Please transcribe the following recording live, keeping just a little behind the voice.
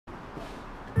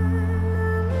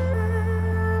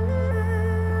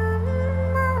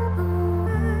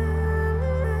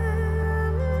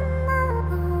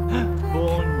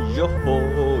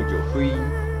Bonjour, Joffrey,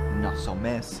 not so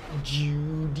mess,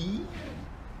 Judy,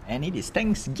 and it is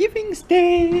Thanksgiving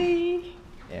Day.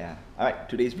 Yeah, alright,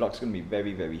 today's vlog is going to be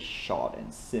very short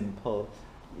and simple.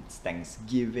 It's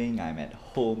Thanksgiving, I'm at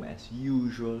home as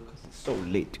usual because it's so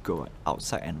late to go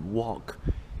outside and walk.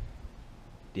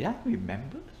 Did I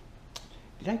remember?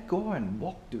 Did I go and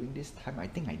walk during this time? I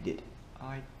think I did.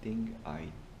 Oh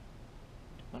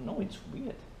no, it's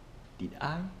weird. Did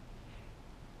I?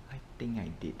 I think I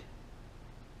did.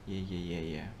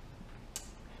 Yeah.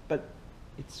 But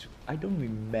I don't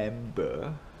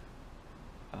remember.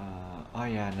 Oh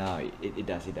yeah, no, it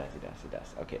does.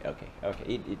 Okay.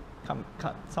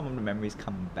 Some of the memories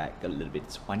come back a little bit.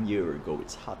 It's 1 year ago.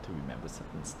 It's hard to remember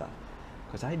certain stuff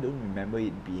because I don't remember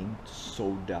it being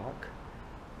so dark.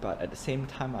 But at the same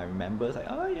time, I remember it's like,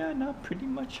 oh yeah, no, pretty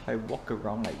much I walk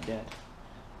around like that.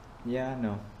 Yeah,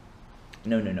 no.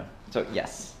 So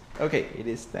yes, okay, it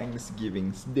is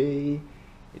Thanksgiving's Day.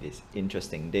 It is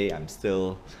interesting day. I'm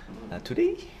still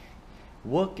today.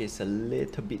 Work is a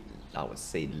little bit, I would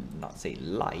say, not say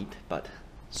light, but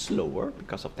slower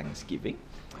because of Thanksgiving,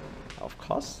 of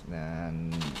course,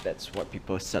 and that's what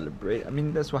people celebrate. I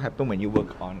mean, that's what happens when you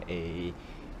work on a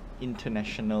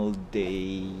international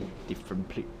day. Different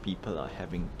people are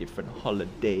having different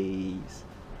holidays.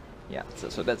 Yeah,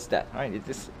 so that's that, right? It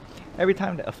is every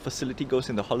time that a facility goes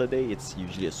into holiday, it's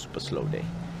usually a super slow day.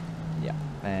 Yeah,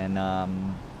 and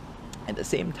at the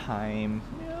same time,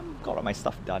 yeah, got all my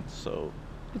stuff done, so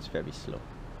it's very slow,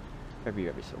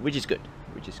 very slow, which is good,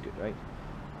 right?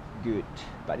 Good,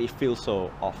 but it feels so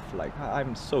off. Like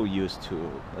I'm so used to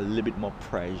a little bit more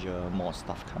pressure, more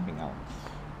stuff coming out.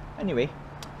 Anyway,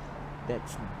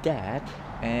 that's that.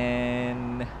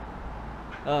 And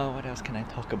what else can I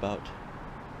talk about?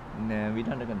 No, we're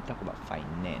not going to talk about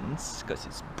finance because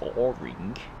it's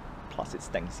boring. Plus, it's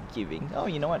Thanksgiving. Oh,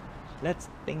 you know what? Let's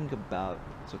think about.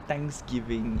 So,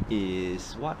 Thanksgiving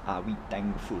is what are we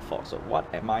thankful for? So,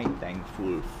 what am I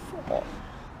thankful for?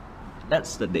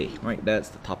 That's the day, right? That's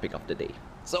the topic of the day.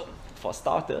 So, for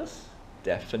starters,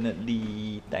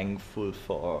 definitely thankful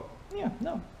for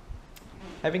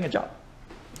having a job.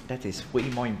 That is way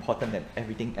more important than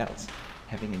everything else.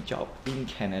 Having a job in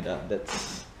Canada,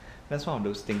 that's one of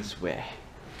those things where,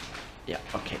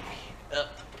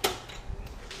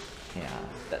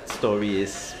 that story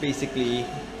is basically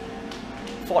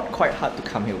fought quite hard to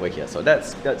come over here, so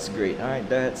that's great. All right,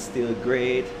 that's still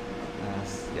great.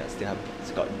 Still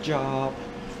got a job,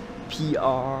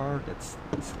 PR. That's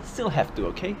still have to,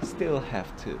 okay, still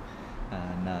have to,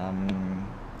 and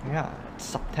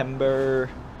September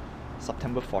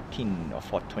 14 or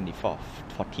 24th,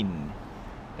 14.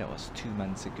 That was 2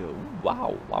 months ago.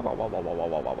 Wow.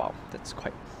 That's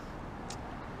quite.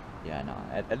 Yeah, no.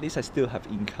 At least I still have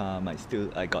income. I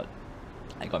got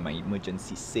my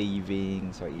emergency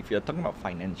savings. Right? If you're talking about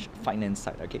finance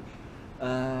side, okay.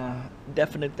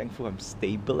 Definitely thankful I'm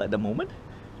stable at the moment.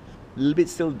 A little bit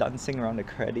still dancing around the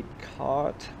credit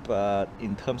card, but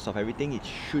in terms of everything, it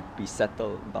should be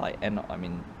settled by end of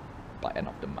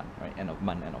the month, right? End of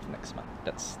next month.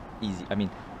 That's easy. I mean,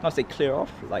 not say clear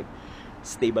off, like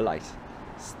stabilize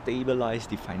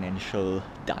the financial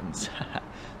dance.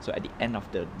 So at the end of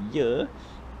the year,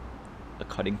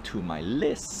 according to my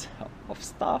list of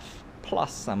stuff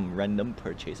plus some random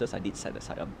purchases, I did set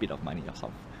aside a bit of money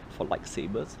for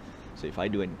lightsabers. So if I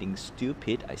do anything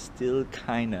stupid, I still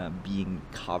kind of being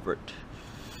covered.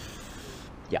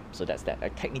 Yeah, so that's that.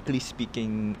 Technically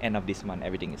speaking, end of this month,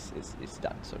 everything is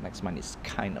done. So next month is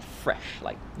kind of fresh,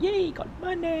 like, yay, got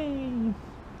money.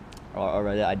 Or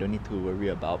rather, I don't need to worry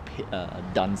about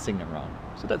dancing around.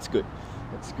 So that's good.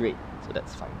 That's great. So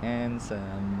that's finance.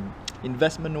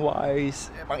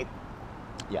 Investment-wise,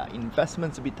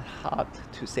 investment's a bit hard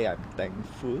to say I'm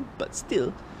thankful, but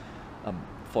still,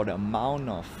 for the amount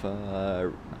of,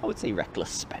 I would say, reckless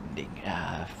spending,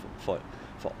 for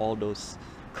all those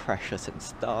crashes and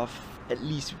stuff, at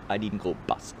least I didn't go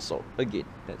bust. So again,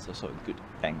 that's also a good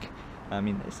thank. I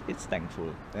mean, it's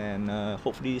thankful, and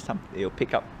hopefully it'll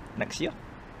pick up next year.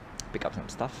 Pick up some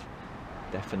stuff,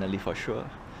 definitely for sure.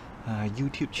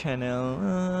 YouTube channel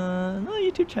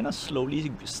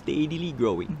slowly, steadily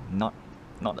growing, not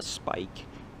a spike,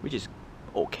 which is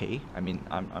okay. I mean,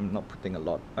 I'm not putting a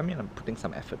lot. I mean, I'm putting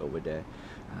some effort over there.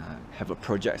 Have a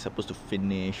project supposed to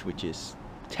finish, which is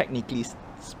technically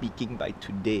speaking by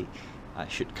today. I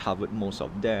should cover most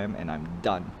of them, and I'm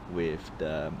done with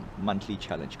the monthly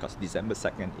challenge because December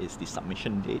 2nd is the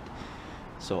submission date.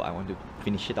 So I want to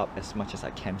finish it up as much as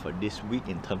I can for this week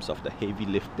in terms of the heavy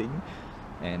lifting.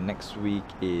 And next week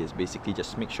is basically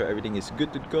just make sure everything is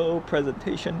good to go,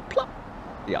 presentation, plop.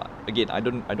 Yeah, again, I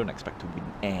don't expect to win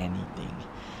anything.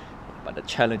 But the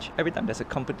challenge, every time there's a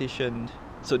competition,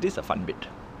 so this is a fun bit.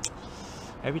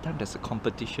 Every time there's a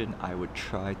competition, I would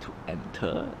try to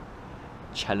enter,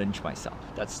 challenge myself.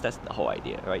 That's the whole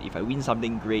idea, right? If I win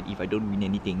something, great. If I don't win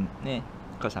anything,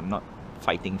 because I'm not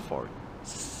fighting for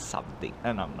something,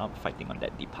 and I'm not fighting on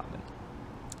that department.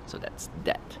 So that's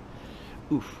that.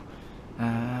 Oof.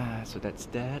 So that's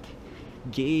that.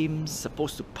 Games,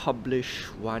 supposed to publish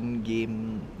one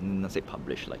game, not say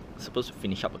publish, like supposed to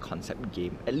finish up a concept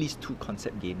game, at least 2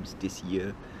 concept games this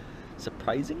year.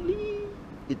 Surprisingly,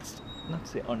 it's not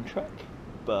say on track,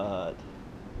 but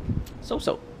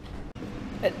so.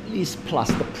 At least plus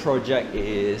the project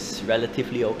is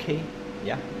relatively okay.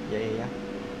 Yeah.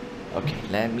 Okay,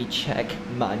 let me check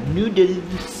my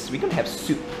noodles. We're gonna have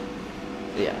soup.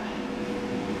 Yeah.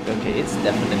 Okay, it's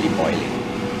definitely boiling.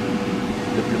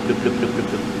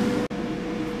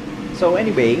 So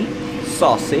anyway,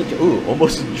 sausage. Ooh,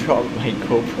 almost dropped my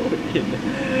GoPro in.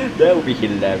 That would be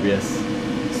hilarious.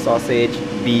 Sausage,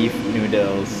 beef,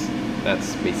 noodles.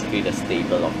 That's basically the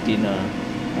staple of dinner.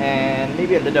 And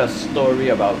maybe a little story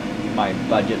about my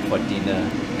budget for dinner.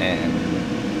 And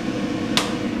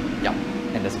yeah,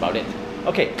 and that's about it.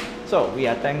 Okay, so we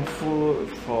are thankful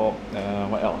for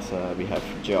what else? We have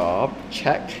job,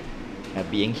 check.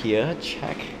 Being here,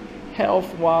 check.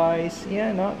 Health wise,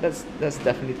 yeah, no, that's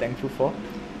definitely thankful for.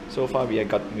 So far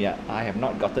I have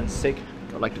not gotten sick.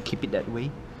 I'd like to keep it that way.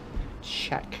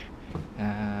 Check.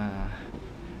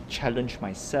 Challenge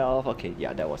myself. Okay,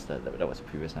 yeah, that was the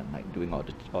previous one, like doing all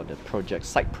the projects,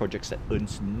 side projects that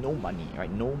earns no money, right?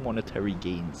 No monetary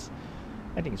gains.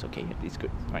 I think it's okay. It's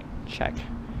good, right? Check.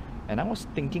 And I was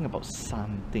thinking about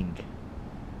something.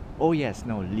 Oh yes,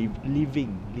 no,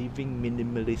 living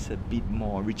minimalist a bit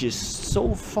more, which is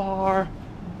so far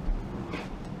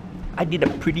I did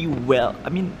pretty well.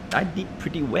 I did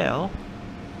pretty well.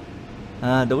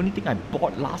 The only thing I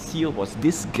bought last year was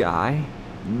this guy.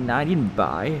 I didn't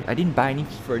buy any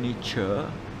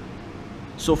furniture.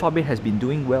 So far it has been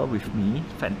doing well with me.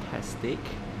 Fantastic.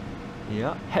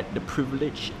 Yeah, had the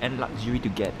privilege and luxury to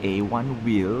get a 1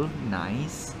 wheel.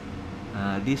 Nice.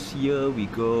 This year we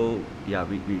go, yeah,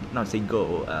 we not say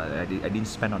go, I didn't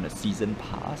spend on a season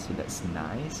pass, so that's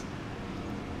nice.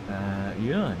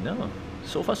 Yeah, no,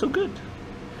 so far so good.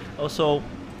 Also,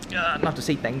 not to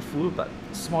say thankful, but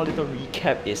small little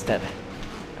recap is that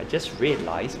I just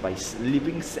realized by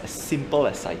living as simple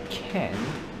as I can,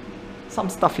 some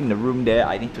stuff in the room there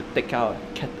I need to take out,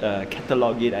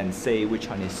 catalog it and say which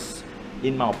one is,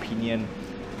 in my opinion,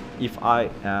 if I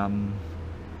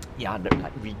yeah, the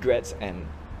regrets and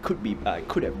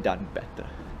could have done better,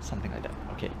 something like that.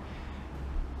 Okay.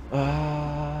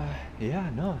 Yeah,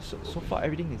 no. So far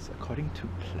everything is according to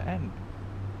plan.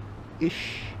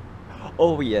 Ish.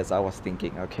 Oh yes, I was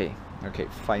thinking. Okay.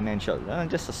 Financial.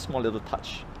 Just a small little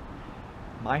touch.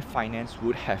 My finance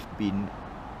would have been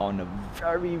on a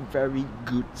very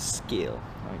good scale.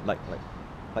 Right?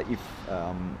 Like if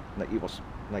it was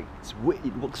like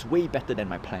it works way better than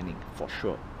my planning for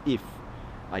sure. If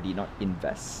I did not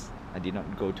invest. I did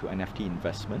not go to NFT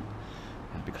investment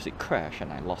because it crashed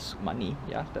and I lost money.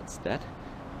 Yeah, that's that.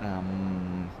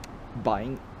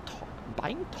 Buying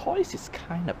toys is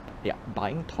kind of, yeah,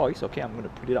 buying toys. Okay, I'm gonna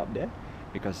put it up there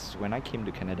because when I came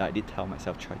to Canada, I did tell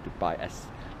myself try to buy as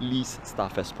least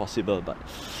stuff as possible, but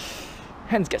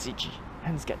hands get itchy.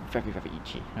 Hands get very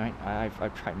itchy. Right?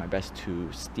 I've tried my best to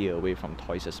steer away from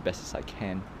toys as best as I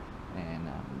can, and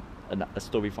a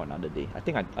story for another day. I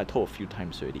think I told a few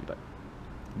times already, but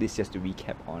this is just to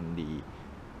recap on the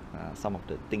some of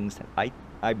the things that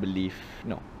I believe,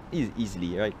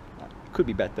 easily, right? Could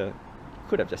be better.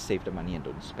 Could have just saved the money and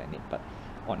don't spend it. But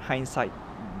on hindsight,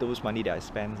 those money that I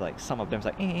spent, like some of them,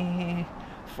 like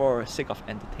for sake of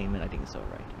entertainment, I think it's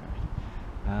alright.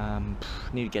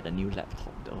 Need to get a new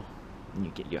laptop though.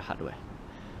 Need to get your hardware.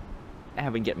 I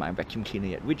haven't get my vacuum cleaner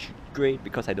yet, which is great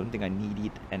because I don't think I need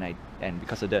it, and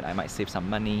because of that I might save some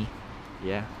money.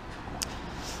 Yeah.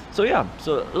 So yeah,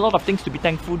 so a lot of things to be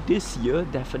thankful this year.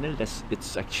 Definitely,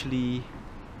 it's actually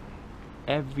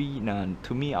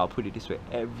to me, I'll put it this way: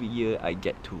 every year I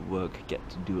get to work, get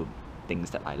to do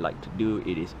things that I like to do.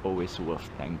 It is always worth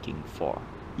thanking for,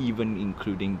 even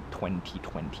including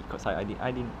 2020, because I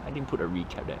didn't put a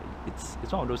recap there. It's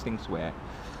one of those things where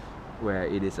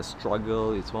it is a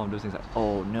struggle. It's one of those things like,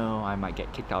 oh no, I might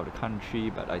get kicked out of the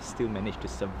country, but I still managed to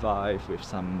survive with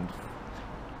some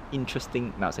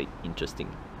interesting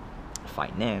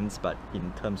finance, but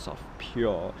in terms of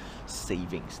pure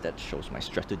savings, that shows my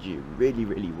strategy really,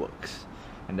 really works.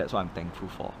 And that's what I'm thankful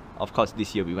for. Of course,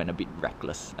 this year we went a bit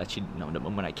reckless. Actually, no, the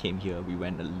moment I came here,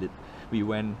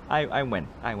 I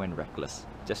went reckless,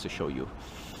 just to show you.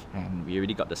 And we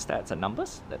already got the stats and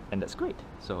numbers, and that's great.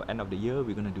 So end of the year,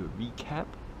 we're gonna do a recap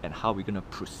and how we're gonna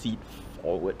proceed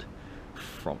forward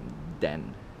from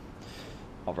then,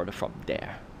 or rather from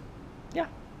there. Yeah.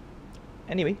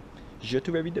 Anyway, je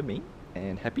te revis demain,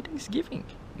 and happy Thanksgiving,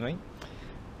 right?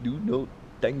 Do note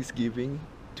Thanksgiving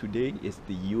today is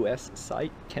the US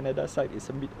side. Canada side is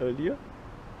a bit earlier.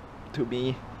 To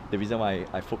me, the reason why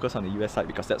I focus on the US side,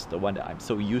 because that's the one that I'm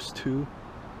so used to,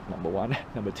 number one.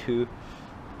 Number two,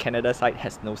 Canada side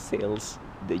has no sales.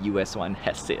 The US one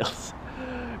has sales,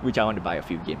 which I want to buy a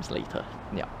few games later.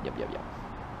 Yeah.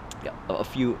 A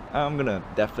few. I'm gonna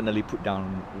definitely put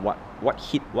down what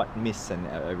hit, what miss, and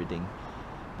everything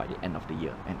by the end of the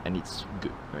year, and it's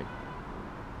good, right?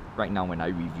 Right now, when I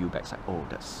review back, it's like, oh,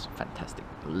 that's fantastic.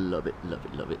 Love it.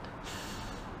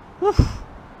 Woo.